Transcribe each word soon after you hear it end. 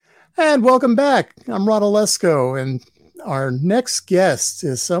And welcome back. I'm Ron Olesko, and our next guest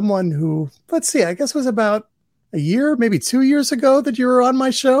is someone who, let's see, I guess it was about a year, maybe 2 years ago that you were on my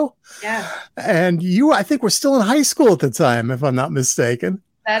show. Yeah, And you, I think, were still in high school at the time, if I'm not mistaken.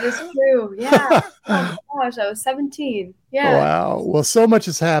 that is true. Yeah. Oh my gosh, I was 17. Yeah. Wow. Well, so much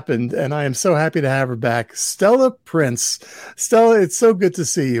has happened, and I am so happy to have her back. Stella Prince. Stella, it's so good to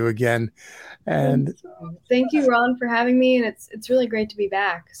see you again. And Thank you, Ron, for having me. And it's really great to be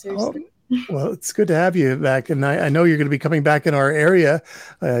back. oh, Seriously. well, it's good to have you back. And I know you're going to be coming back in our area.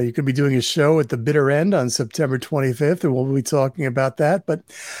 You could be doing a show at the Bitter End on September 25th, and we'll be talking about that. But,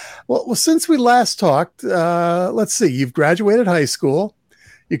 well since we last talked, let's see, you've graduated high school,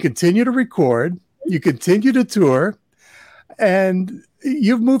 you continue to record, you continue to tour, and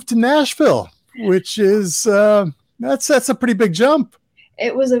you've moved to Nashville, which is, that's a pretty big jump.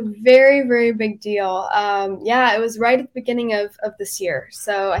 It was a very, very big deal. Yeah, it was right at the beginning of this year.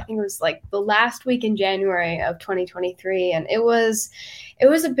 So I think it was like the last week in January of 2023. And it was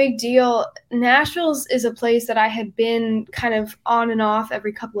a big deal. Nashville is a place that I had been kind of on and off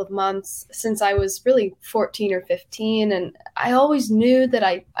every couple of months since I was really 14 or 15. And I always knew that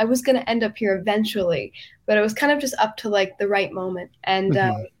I was going to end up here eventually, but it was kind of just up to like the right moment. And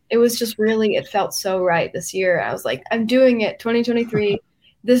it was just really, it felt so right this year. I was like, I'm doing it, 2023.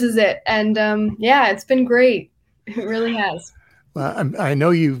 This is it. And yeah, it's been great. It really has. Well, I know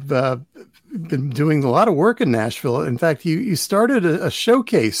you've been doing a lot of work in Nashville. In fact, you started a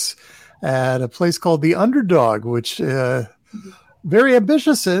showcase at a place called The Underdog, which very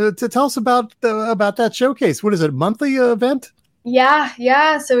ambitious. To tell us about that showcase. What is it, a monthly event?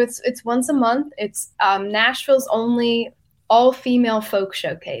 Yeah. So it's once a month. It's Nashville's only all-female folk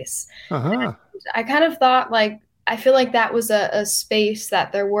showcase. Uh-huh. I kind of thought I feel like that was a space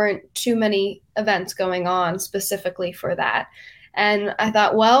that there weren't too many events going on specifically for that. And I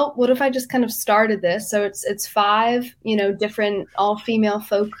thought, well, what if I just kind of started this? So it's 5, different all-female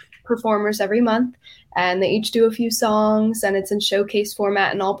folk performers every month, and they each do a few songs, and it's in showcase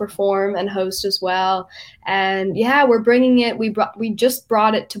format, and I'll perform and host as well. And yeah, we're bringing it. We just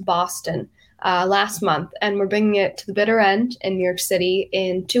brought it to Boston last month, and we're bringing it to the Bitter End in New York City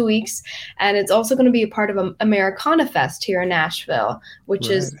in 2 weeks. And it's also going to be a part of Americana Fest here in Nashville, which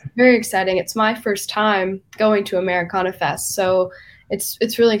is very exciting. It's my first time going to Americana Fest, so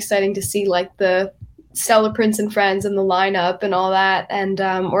it's really exciting to see like the Stella Prince and Friends and the lineup and all that. And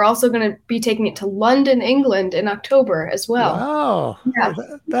we're also going to be taking it to London, England in October as well. Wow, yeah.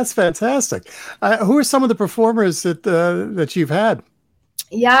 That's fantastic. Who are some of the performers that you've had?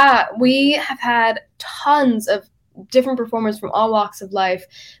 Yeah, we have had tons of different performers from all walks of life.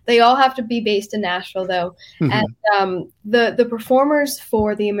 They all have to be based in Nashville, though. Mm-hmm. And the performers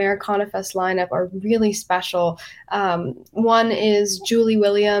for the Americana Fest lineup are really special. One is Julie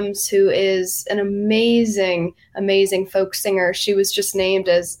Williams, who is an amazing, amazing folk singer. She was just named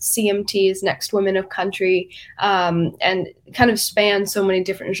as CMT's Next Women of Country, and kind of spans so many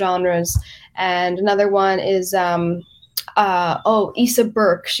different genres. And another one is Issa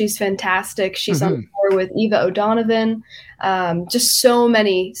Burke. She's fantastic. She's on tour with Eva O'Donovan. Just so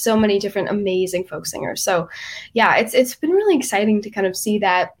many different amazing folk singers. So yeah, it's been really exciting to kind of see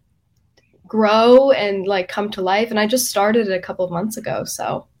that grow and like come to life. And I just started it a couple of months ago.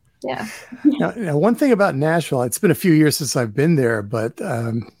 So yeah. Now, one thing about Nashville, it's been a few years since I've been there, but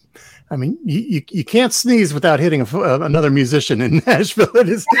I mean, you can't sneeze without hitting another musician in Nashville. It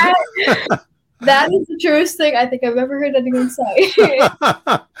is. That is the truest thing I think I've ever heard anyone say.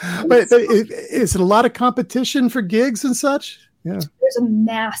 But is it a lot of competition for gigs and such? Yeah. There's a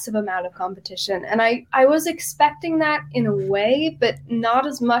massive amount of competition. And I was expecting that in a way, but not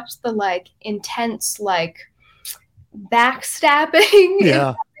as much the like intense like backstabbing.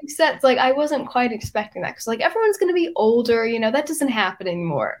 Yeah. Makes sense. Like I wasn't quite expecting that because like everyone's going to be older, that doesn't happen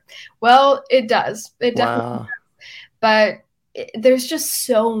anymore. Well, it does. It definitely does. But there's just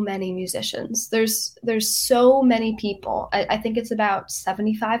so many musicians. There's so many people. I think it's about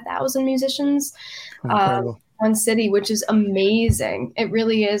 75,000 musicians. One city, which is amazing. It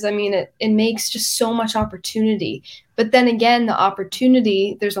really is. I mean, it makes just so much opportunity. But then again, the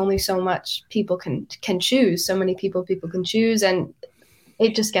opportunity, there's only so much people can choose. So many people can choose, and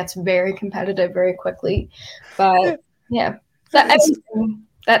it just gets very competitive very quickly. But yeah, that's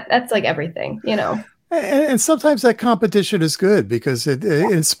like everything, And sometimes that competition is good because it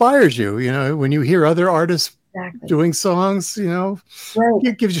inspires you. When you hear other artists doing songs,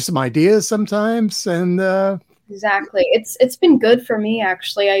 it gives you some ideas sometimes. And exactly, it's been good for me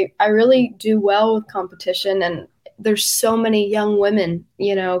actually. I really do well with competition, and there's so many young women,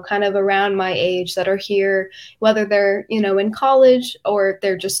 kind of around my age that are here, whether they're, in college or if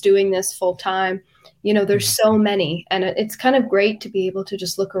they're just doing this full time. There's so many, and it's kind of great to be able to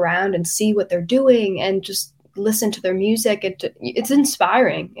just look around and see what they're doing and just listen to their music. It's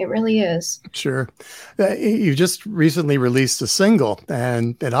inspiring. It really is. Sure. You just recently released a single,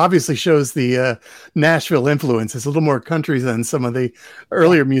 and it obviously shows the Nashville influence. It's a little more country than some of the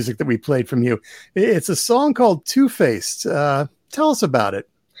earlier music that we played from you. It's a song called Two-Faced. Tell us about it.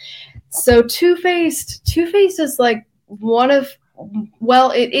 So Two-Faced is like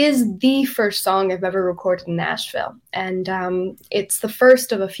it is the first song I've ever recorded in Nashville. And it's the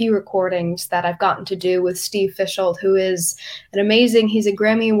first of a few recordings that I've gotten to do with Steve Fishold, who is he's a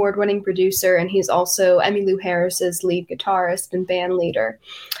Grammy Award-winning producer, and he's also Emmylou Harris's lead guitarist and band leader.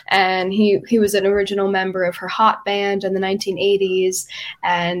 And he was an original member of her Hot band in the 1980s,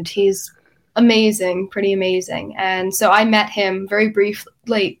 and he's amazing, pretty amazing. And so I met him very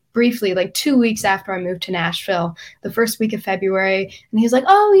briefly, like 2 weeks after I moved to Nashville, the first week of February. And he's like,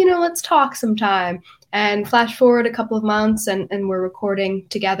 oh, let's talk sometime. And flash forward a couple of months, and we're recording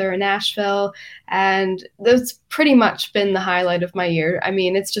together in Nashville. And that's pretty much been the highlight of my year. I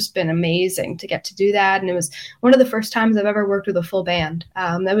mean, it's just been amazing to get to do that. And it was one of the first times I've ever worked with a full band.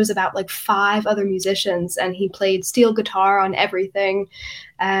 There was about like 5 other musicians, and he played steel guitar on everything.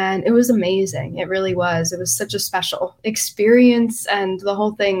 And it was amazing. It really was. It was such a special experience, and the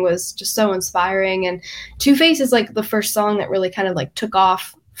whole thing was just so inspiring. And Two-Face is like the first song that really kind of like took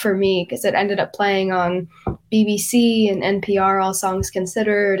off for me, because it ended up playing on BBC and NPR, All Songs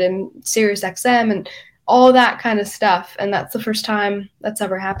Considered, and Sirius XM and all that kind of stuff. And that's the first time that's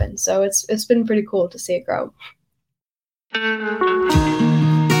ever happened. So it's been pretty cool to see it grow.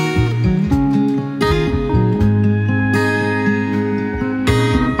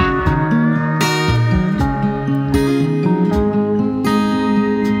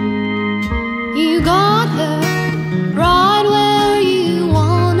 You got her right where you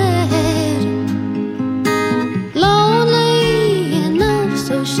wanted, lonely enough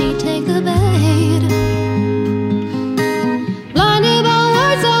so she take the bait, blinded by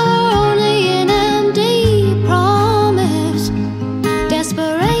words that were only an empty promise, desperate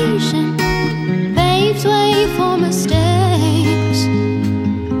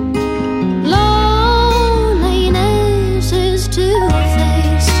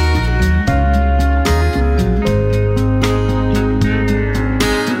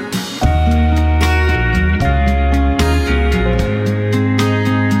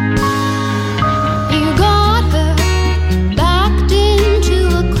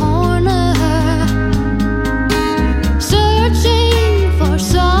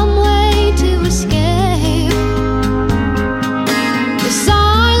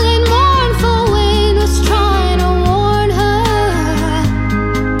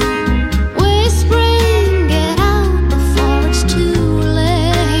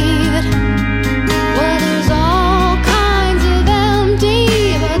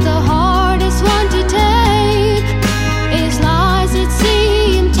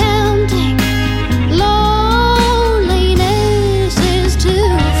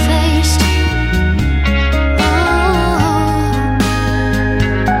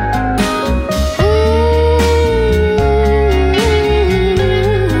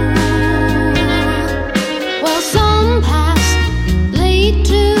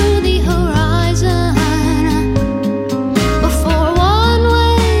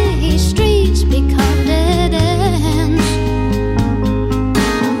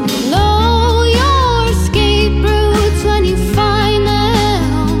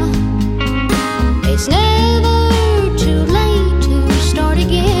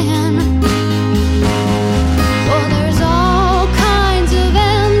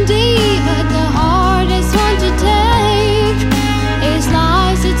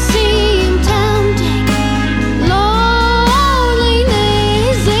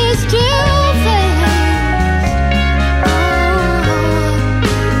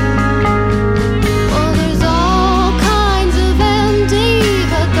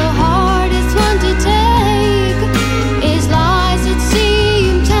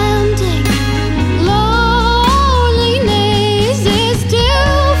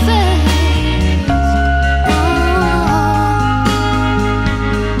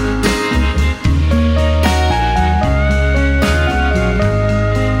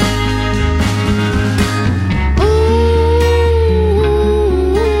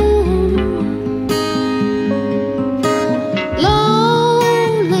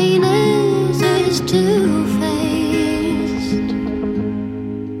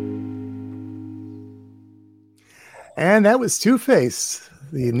And that was Two-Face,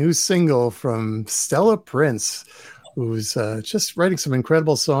 the new single from Stella Prince, who's just writing some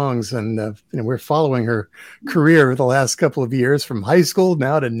incredible songs. And we're following her career the last couple of years, from high school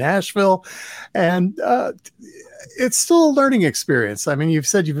now to Nashville. And it's still a learning experience. I mean, you've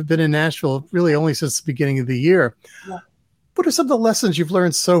said you've been in Nashville really only since the beginning of the year. Yeah. What are some of the lessons you've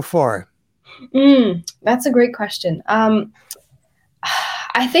learned so far? That's a great question.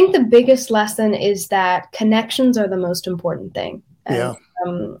 I think the biggest lesson is that connections are the most important thing. And,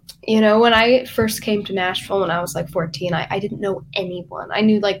 when I first came to Nashville when I was like 14, I didn't know anyone. I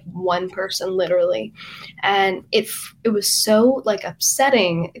knew like one person literally. And it was so like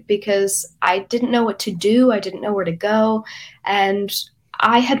upsetting because I didn't know what to do. I didn't know where to go. And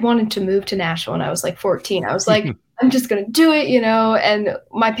I had wanted to move to Nashville when I was like 14. I was like, I'm just going to do it, and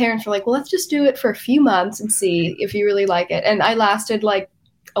my parents were like, well, let's just do it for a few months and see if you really like it. And I lasted like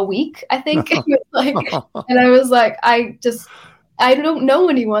a week, I think. And I was like, I don't know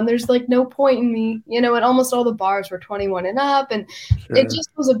anyone. There's like no point in me, and almost all the bars were 21 and up, and it just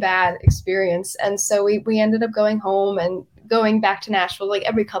was a bad experience. And so we ended up going home and going back to Nashville like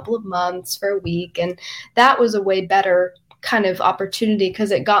every couple of months for a week. And that was a way better kind of opportunity because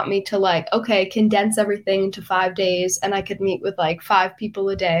it got me to like, okay, condense everything into 5 days, and I could meet with like 5 people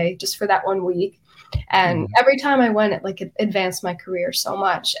a day just for that 1 week. And every time I went, it advanced my career so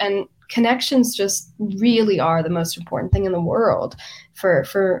much. And connections just really are the most important thing in the world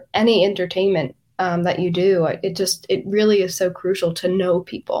for any entertainment that you do. It really is so crucial to know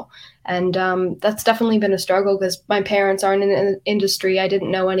people. And that's definitely been a struggle because my parents aren't in the industry. I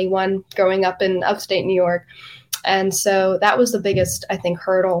didn't know anyone growing up in upstate New York. And so that was the biggest, I think,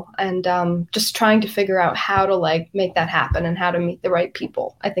 hurdle. And just trying to figure out how to like make that happen and how to meet the right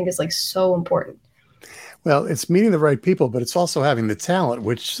people, I think is like so important. Well, it's meeting the right people, but it's also having the talent,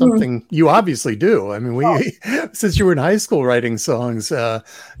 which something you obviously do. I mean, since you were in high school writing songs,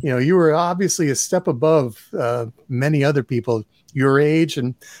 you were obviously a step above many other people your age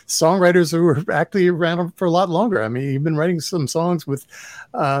and songwriters who were actually around for a lot longer. I mean, you've been writing some songs with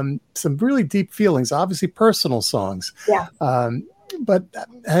some really deep feelings, obviously personal songs. Yeah. But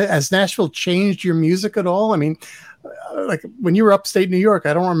has Nashville changed your music at all? I mean, like when you were upstate New York,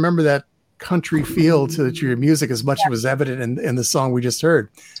 I don't remember that country feel to your music as much as was evident in the song we just heard.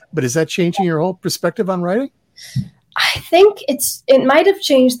 But is that changing your whole perspective on writing? I think it might have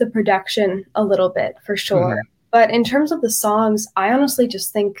changed the production a little bit for sure. Mm-hmm. But in terms of the songs, I honestly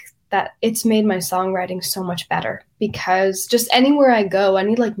just think that it's made my songwriting so much better because just anywhere I go, I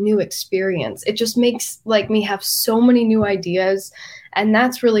need like new experience. It just makes like me have so many new ideas. And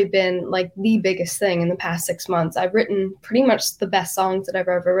that's really been like the biggest thing in the past 6 months. I've written pretty much the best songs that I've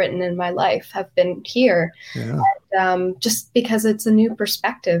ever written in my life have been here. Yeah. And, just because it's a new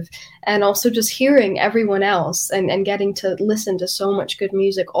perspective and also just hearing everyone else and getting to listen to so much good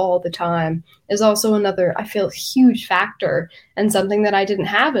music all the time is also another, I feel, huge factor and something that I didn't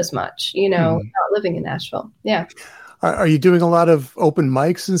have as much, not living in Nashville. Yeah. Are you doing a lot of open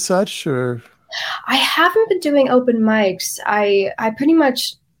mics and such, or? I haven't been doing open mics. I pretty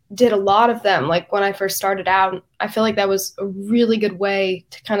much did a lot of them. Like when I first started out, I feel like that was a really good way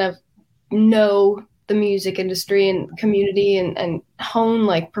to kind of know the music industry and community and hone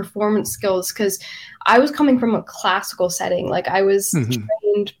like performance skills. Cause I was coming from a classical setting. Like I was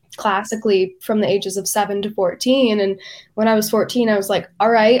trained classically from the ages of 7 to 14. And when I was 14, I was like, all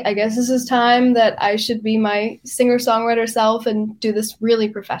right, I guess this is time that I should be my singer-songwriter self and do this really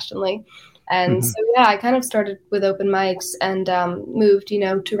professionally. And so, yeah, I kind of started with open mics and moved,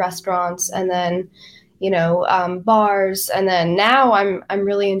 to restaurants and then, bars. And then now I'm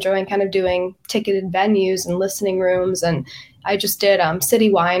really enjoying kind of doing ticketed venues and listening rooms. And I just did City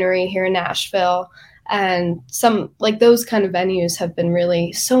Winery here in Nashville. And some like those kind of venues have been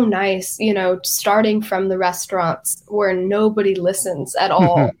really so nice, starting from the restaurants where nobody listens at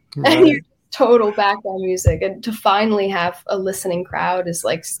all. Right. And you're total background music. And to finally have a listening crowd is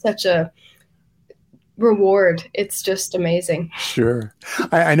like such a reward. It's just amazing. Sure.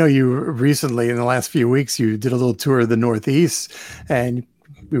 I know you recently in the last few weeks, you did a little tour of the Northeast and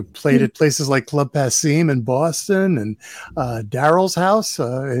you played at places like Club Passim in Boston and Daryl's House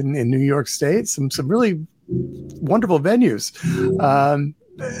in New York State. Some really wonderful venues.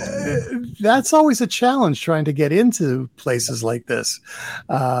 That's always a challenge trying to get into places like this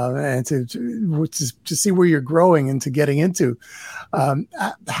and to see where you're growing and to getting into.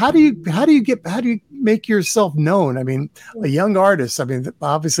 How do you make yourself known? I mean, a young artist. I mean,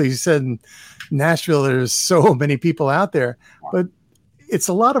 obviously, you said in Nashville there's so many people out there, but it's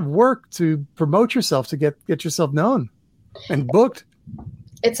a lot of work to promote yourself to get yourself known and booked.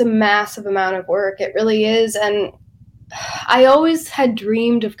 It's a massive amount of work. It really is, and I always had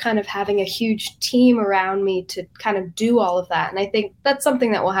dreamed of kind of having a huge team around me to kind of do all of that. And I think that's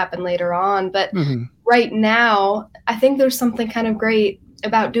something that will happen later on. But right now, I think there's something kind of great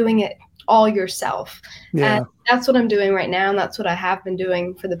about doing it all yourself. Yeah. And that's what I'm doing right now. And that's what I have been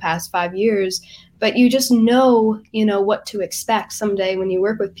doing for the past 5 years. But you just know, what to expect someday when you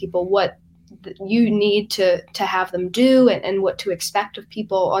work with people, what you need to have them do and what to expect of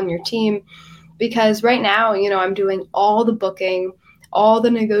people on your team. Because right now, I'm doing all the booking, all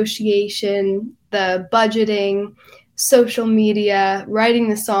the negotiation, the budgeting, social media, writing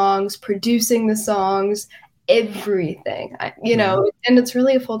the songs, producing the songs, everything, and it's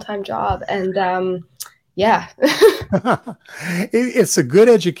really a full-time job. And yeah. It's a good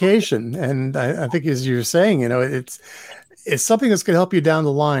education. And I think, as you're saying, it's something that's going to help you down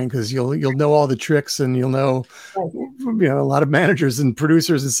the line, because you'll know all the tricks, and you'll know, a lot of managers and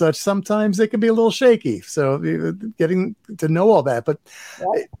producers and such, sometimes they can be a little shaky. So getting to know all that, but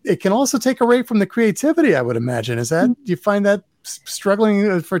it can also take away from the creativity, I would imagine. Is that, do you find that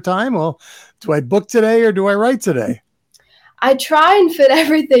struggling for time? Well, do I book today or do I write today? I try and fit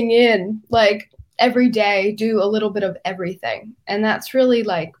everything in, like every day, do a little bit of everything. And that's really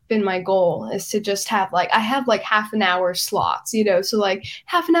been my goal, is to just have I have half an hour slots, so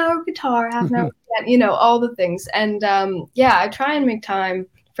half an hour guitar, half an hour, all the things. And I try and make time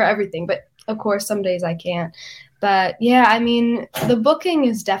for everything, but of course some days I can't. But yeah, I mean, the booking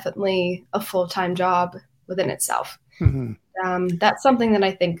is definitely a full-time job within itself. That's something that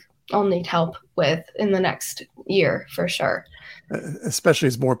I think I'll need help with in the next year for sure. Especially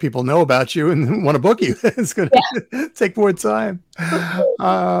as more people know about you and want to book you. It's going to take more time.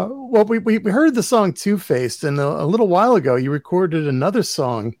 Well, we heard the song Two-Faced, and a little while ago you recorded another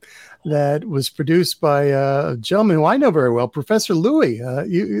song that was produced by a gentleman who I know very well, Professor Louis.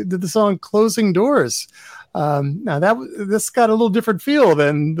 You did the song Closing Doors. Now this got a little different feel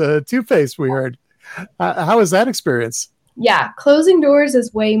than the Two-Faced we heard. How was that experience? Yeah, Closing Doors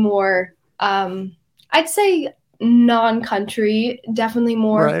is way more, I'd say, non-country, definitely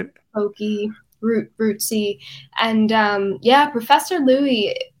more folky, rootsy. And Professor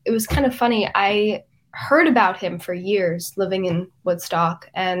Louis, it was kind of funny. I heard about him for years living in Woodstock,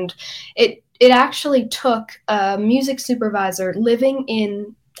 and it actually took a music supervisor living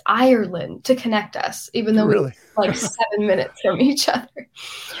in Ireland to connect us, even though we were 7 minutes from each other.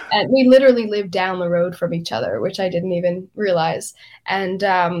 And we literally lived down the road from each other, which I didn't even realize. And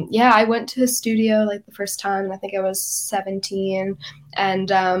I went to his studio the first time. I think I was 17.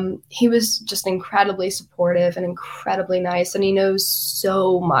 And he was just incredibly supportive and incredibly nice. And he knows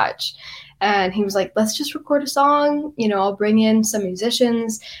so much. And he was like, let's just record a song. I'll bring in some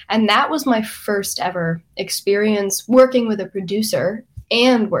musicians. And that was my first ever experience working with a producer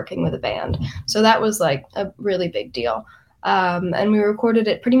and working with a band. So that was a really big deal. And we recorded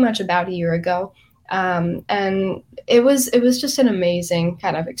it pretty much about a year ago. And it was just an amazing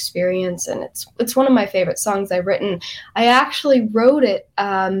kind of experience. And it's one of my favorite songs I've written. I actually wrote it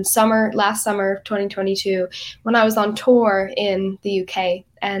last summer, 2022, when I was on tour in the UK.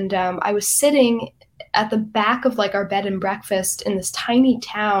 And I was sitting at the back of our bed and breakfast in this tiny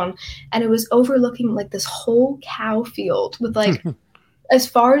town. And it was overlooking this whole cow field with as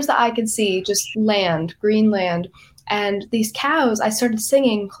far as the eye could see, just land, green land. And these cows, I started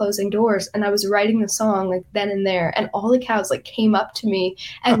singing Closing Doors, and I was writing the song then and there. And all the cows came up to me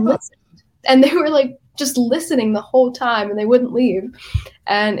and listened. And they were just listening the whole time, and they wouldn't leave.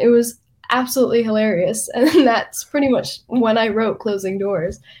 And it was absolutely hilarious. And that's pretty much when I wrote Closing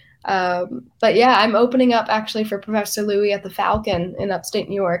Doors. But yeah, I'm opening up actually for Professor Louis at the Falcon in upstate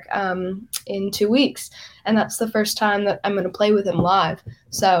New York in 2 weeks. And that's the first time that I'm going to play with him live.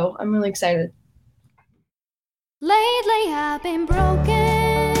 So I'm really excited. Lately I've been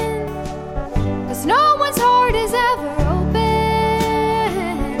broken, 'cause no one's heart is ever open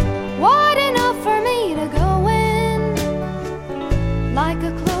wide enough for me to go in, like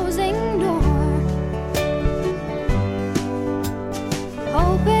a closing door.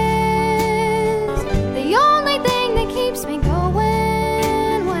 Hope is the only thing that keeps me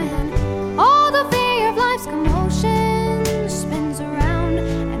going when all the fear of life's commotion spins around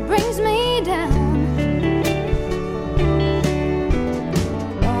and brings me down.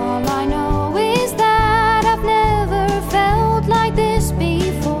 All I know is that I've never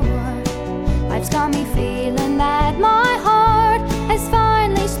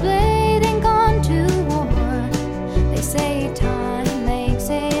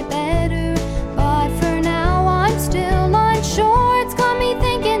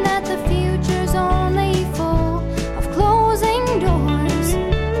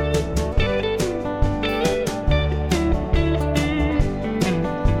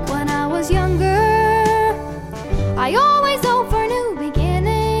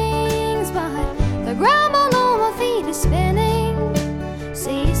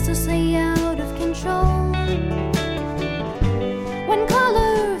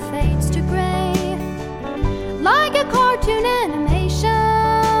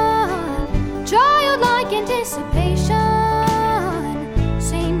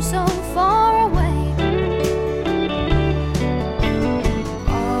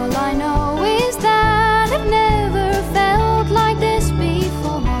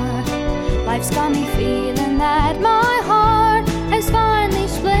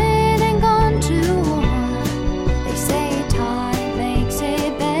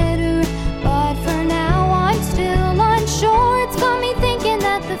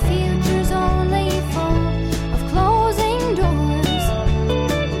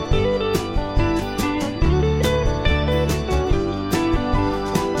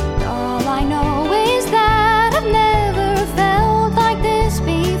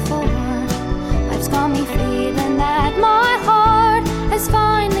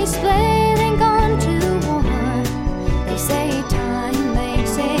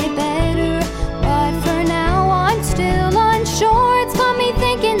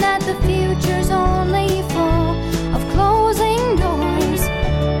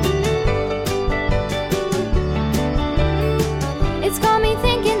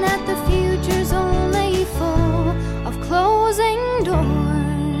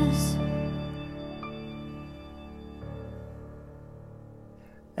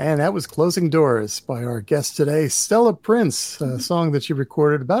And that was Closing Doors by our guest today, Stella Prince, a song that she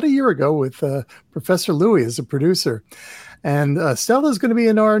recorded about a year ago with Professor Louie as a producer. And Stella is going to be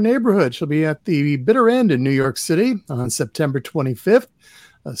in our neighborhood. She'll be at the Bitter End in New York City on September 25th,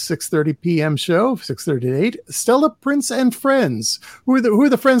 a 6:30 p.m. show, 6:30 to 8. Stella Prince and friends. Who are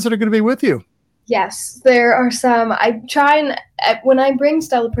the friends that are going to be with you? Yes, there are some. I try and when I bring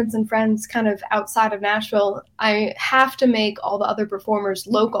Stella Prince and friends kind of outside of Nashville, I have to make all the other performers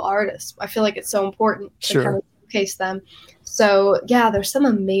local artists. I feel like it's so important to kind of showcase them. So yeah, there's some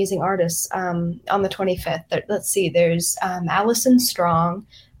amazing artists on the 25th. Let's see, there's Allison Strong,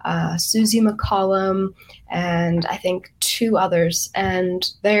 Susie McCollum, and I think two others, and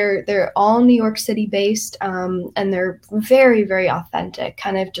they're all New York City based, and they're very, very authentic,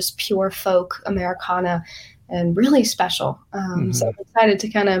 kind of just pure folk Americana, and really special. So I'm excited to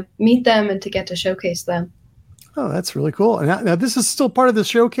kind of meet them and to get to showcase them. Oh, that's really cool. And now this is still part of the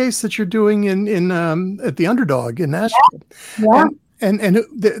showcase that you're doing in at the Underdog in Nashville. Yeah. And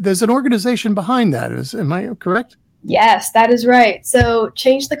there's an organization behind that. Am I correct? Yes, that is right. So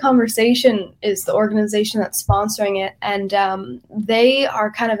Change the Conversation is the organization that's sponsoring it. And they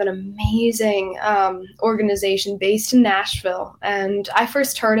are kind of an amazing organization based in Nashville. And I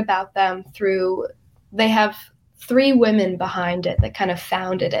first heard about them they have 3 women behind it that kind of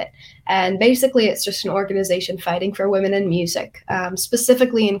founded it. And basically it's just an organization fighting for women in music,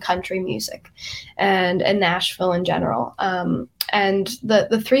 specifically in country music and in Nashville in general. And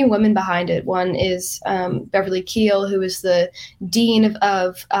the 3 women behind it, one is Beverly Keel, who is the dean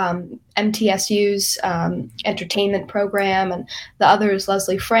of MTSU's entertainment program, and the other is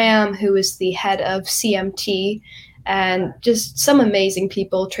Leslie Fram, who is the head of CMT, and just some amazing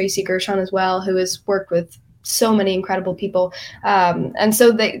people, Tracy Gershon as well, who has worked with so many incredible people. And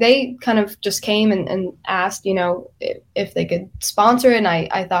so they kind of just came and asked, if they could sponsor it, and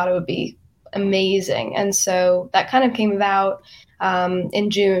I thought it would be amazing. And so that kind of came about in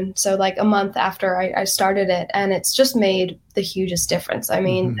June, so like a month after I started it, and it's just made the hugest difference. I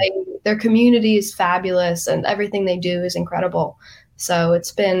mean, their community is fabulous, and everything they do is incredible. So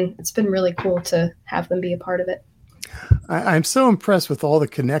it's been really cool to have them be a part of it. I'm so impressed with all the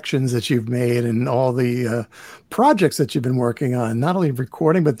connections that you've made and all the projects that you've been working on, not only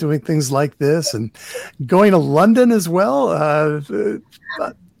recording, but doing things like this and going to London as well.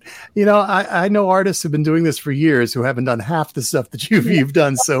 I know artists have been doing this for years who haven't done half the stuff that you've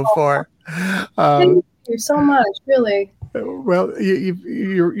done so far. Thank you so much, really. Well,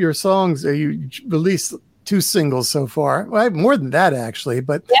 your songs, you released 2 singles so far. Well, more than that, actually.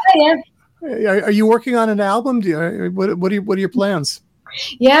 But yeah. Are you working on an album? What are your plans?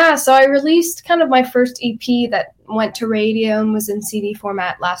 Yeah, so I released kind of my first EP that went to radio and was in CD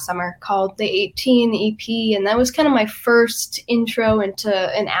format last summer, called the 18 EP, and that was kind of my first intro into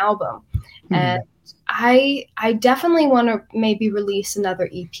an album. And I definitely want to maybe release another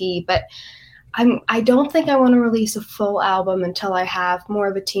EP, but I don't think I want to release a full album until I have more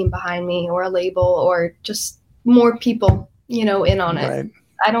of a team behind me, or a label, or just more people, in on it. Right.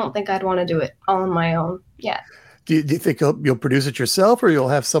 I don't think I'd want to do it all on my own. Yeah. Do you think you'll produce it yourself, or you'll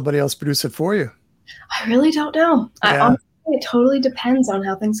have somebody else produce it for you? I really don't know. Yeah. Honestly, it totally depends on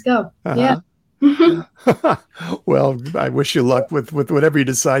how things go. Yeah. Well, I wish you luck with whatever you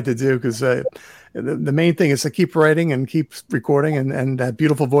decide to do, because the main thing is to keep writing and keep recording, and that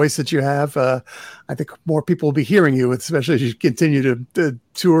beautiful voice that you have. I think more people will be hearing you, especially as you continue to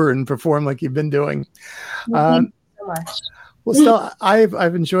tour and perform like you've been doing. Thank you so much. Well, Stella,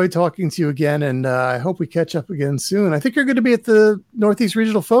 I've enjoyed talking to you again, and I hope we catch up again soon. I think you're going to be at the Northeast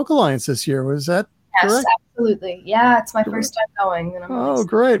Regional Folk Alliance this year. Was that correct? Yes, absolutely. Yeah, it's my first time going. And I'm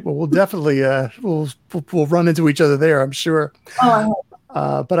great. Well, we'll definitely we'll run into each other there, I'm sure. Oh, I hope.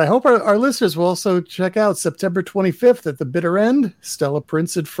 But I hope our listeners will also check out September 25th at the Bitter End, Stella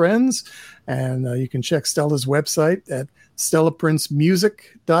Prince and Friends. And you can check Stella's website at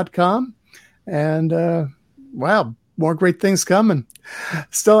stellaprincemusic.com. And wow, more great things coming.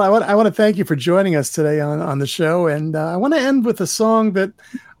 Stella, I want to thank you for joining us today on the show. And I want to end with a song that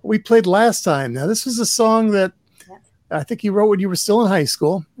we played last time. Now, this was a song that I think you wrote when you were still in high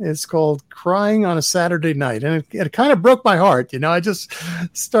school. It's called Crying on a Saturday Night. And it kind of broke my heart. I just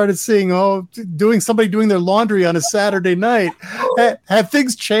started seeing, somebody doing their laundry on a Saturday night. Have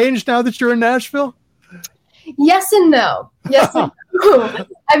things changed now that you're in Nashville? Yes and no. Yes and no.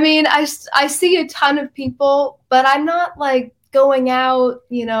 I mean, I see a ton of people, but I'm not like going out,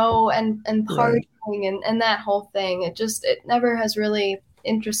 and partying and that whole thing. It never has really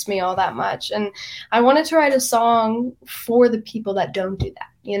interested me all that much. And I wanted to write a song for the people that don't do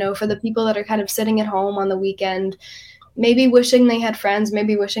that, for the people that are kind of sitting at home on the weekend, maybe wishing they had friends,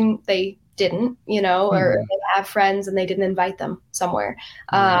 maybe wishing they didn't, or Mhm. they have friends and they didn't invite them somewhere.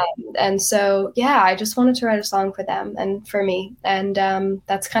 Right. And so, yeah, I just wanted to write a song for them and for me. And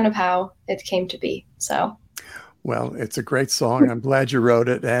that's kind of how it came to be. So, Well, it's a great song. I'm glad you wrote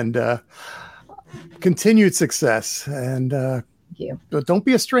it, and continued success. And thank you. but don't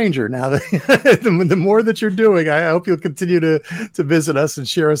be a stranger now. The more that you're doing, I hope you'll continue to visit us and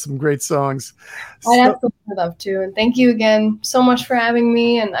share us some great songs. I'd So, absolutely love to. And thank you again so much for having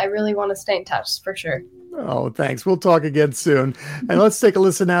me. And I really want to stay in touch for sure. oh, thanks. We'll talk again soon. And let's take a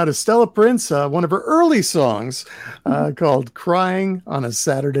listen now to Stella Prince, one of her early songs called "Crying on a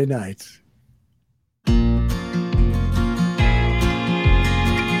Saturday Night."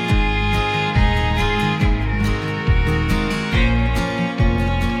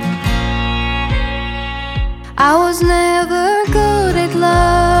 I was never good at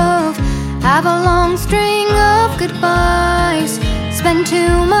love. Have a long string of goodbyes. Spend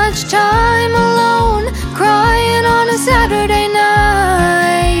too much time alone, crying on a Saturday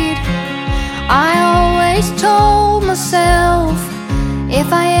night. I always told myself,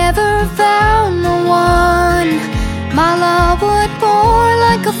 if I ever found the one, my love would pour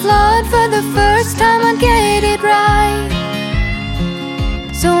like a flood. For the first time I'd get it right.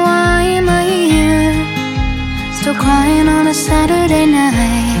 So why am I here, still crying on a Saturday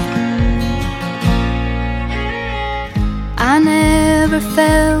night? I never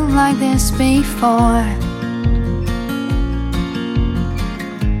felt like this before.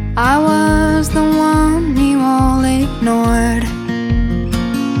 I was the one you all ignored.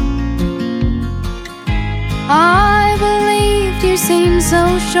 I believed you seemed so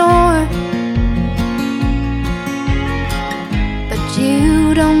sure, but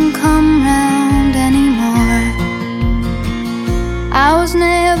you don't come round anymore. I was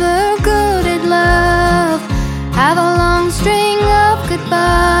never good at love. Have a long string of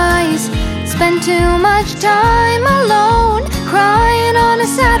goodbyes. Spend too much time alone, crying on a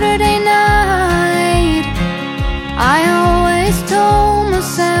Saturday night. I always told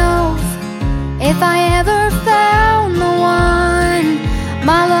myself, if I ever found the one,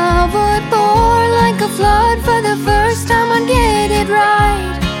 my love would pour like a flood. For the first time I'd get it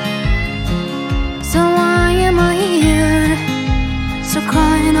right. So why am I here, still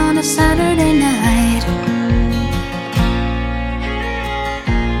crying on a Saturday night?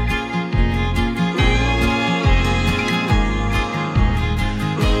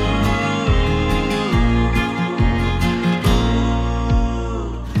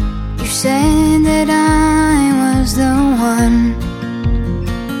 You said that I was the one.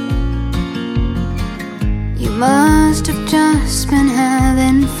 You must have just been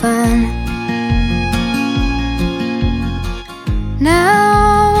having fun.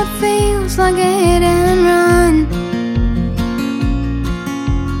 Now it feels like a hit and run.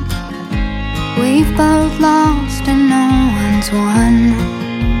 We've both lost and no one's won.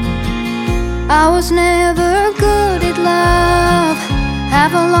 I was never good at love.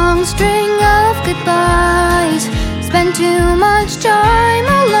 Have a long string of goodbyes. Spend too much time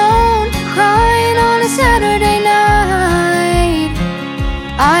alone, crying on a Saturday night.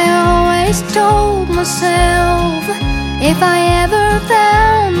 I always told myself, if I ever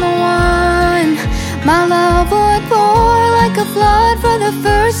found the one, my love would pour like a flood. For the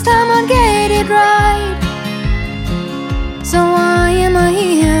first time I'd get it right. So why am I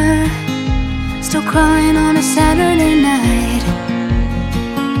here, still crying on a Saturday night?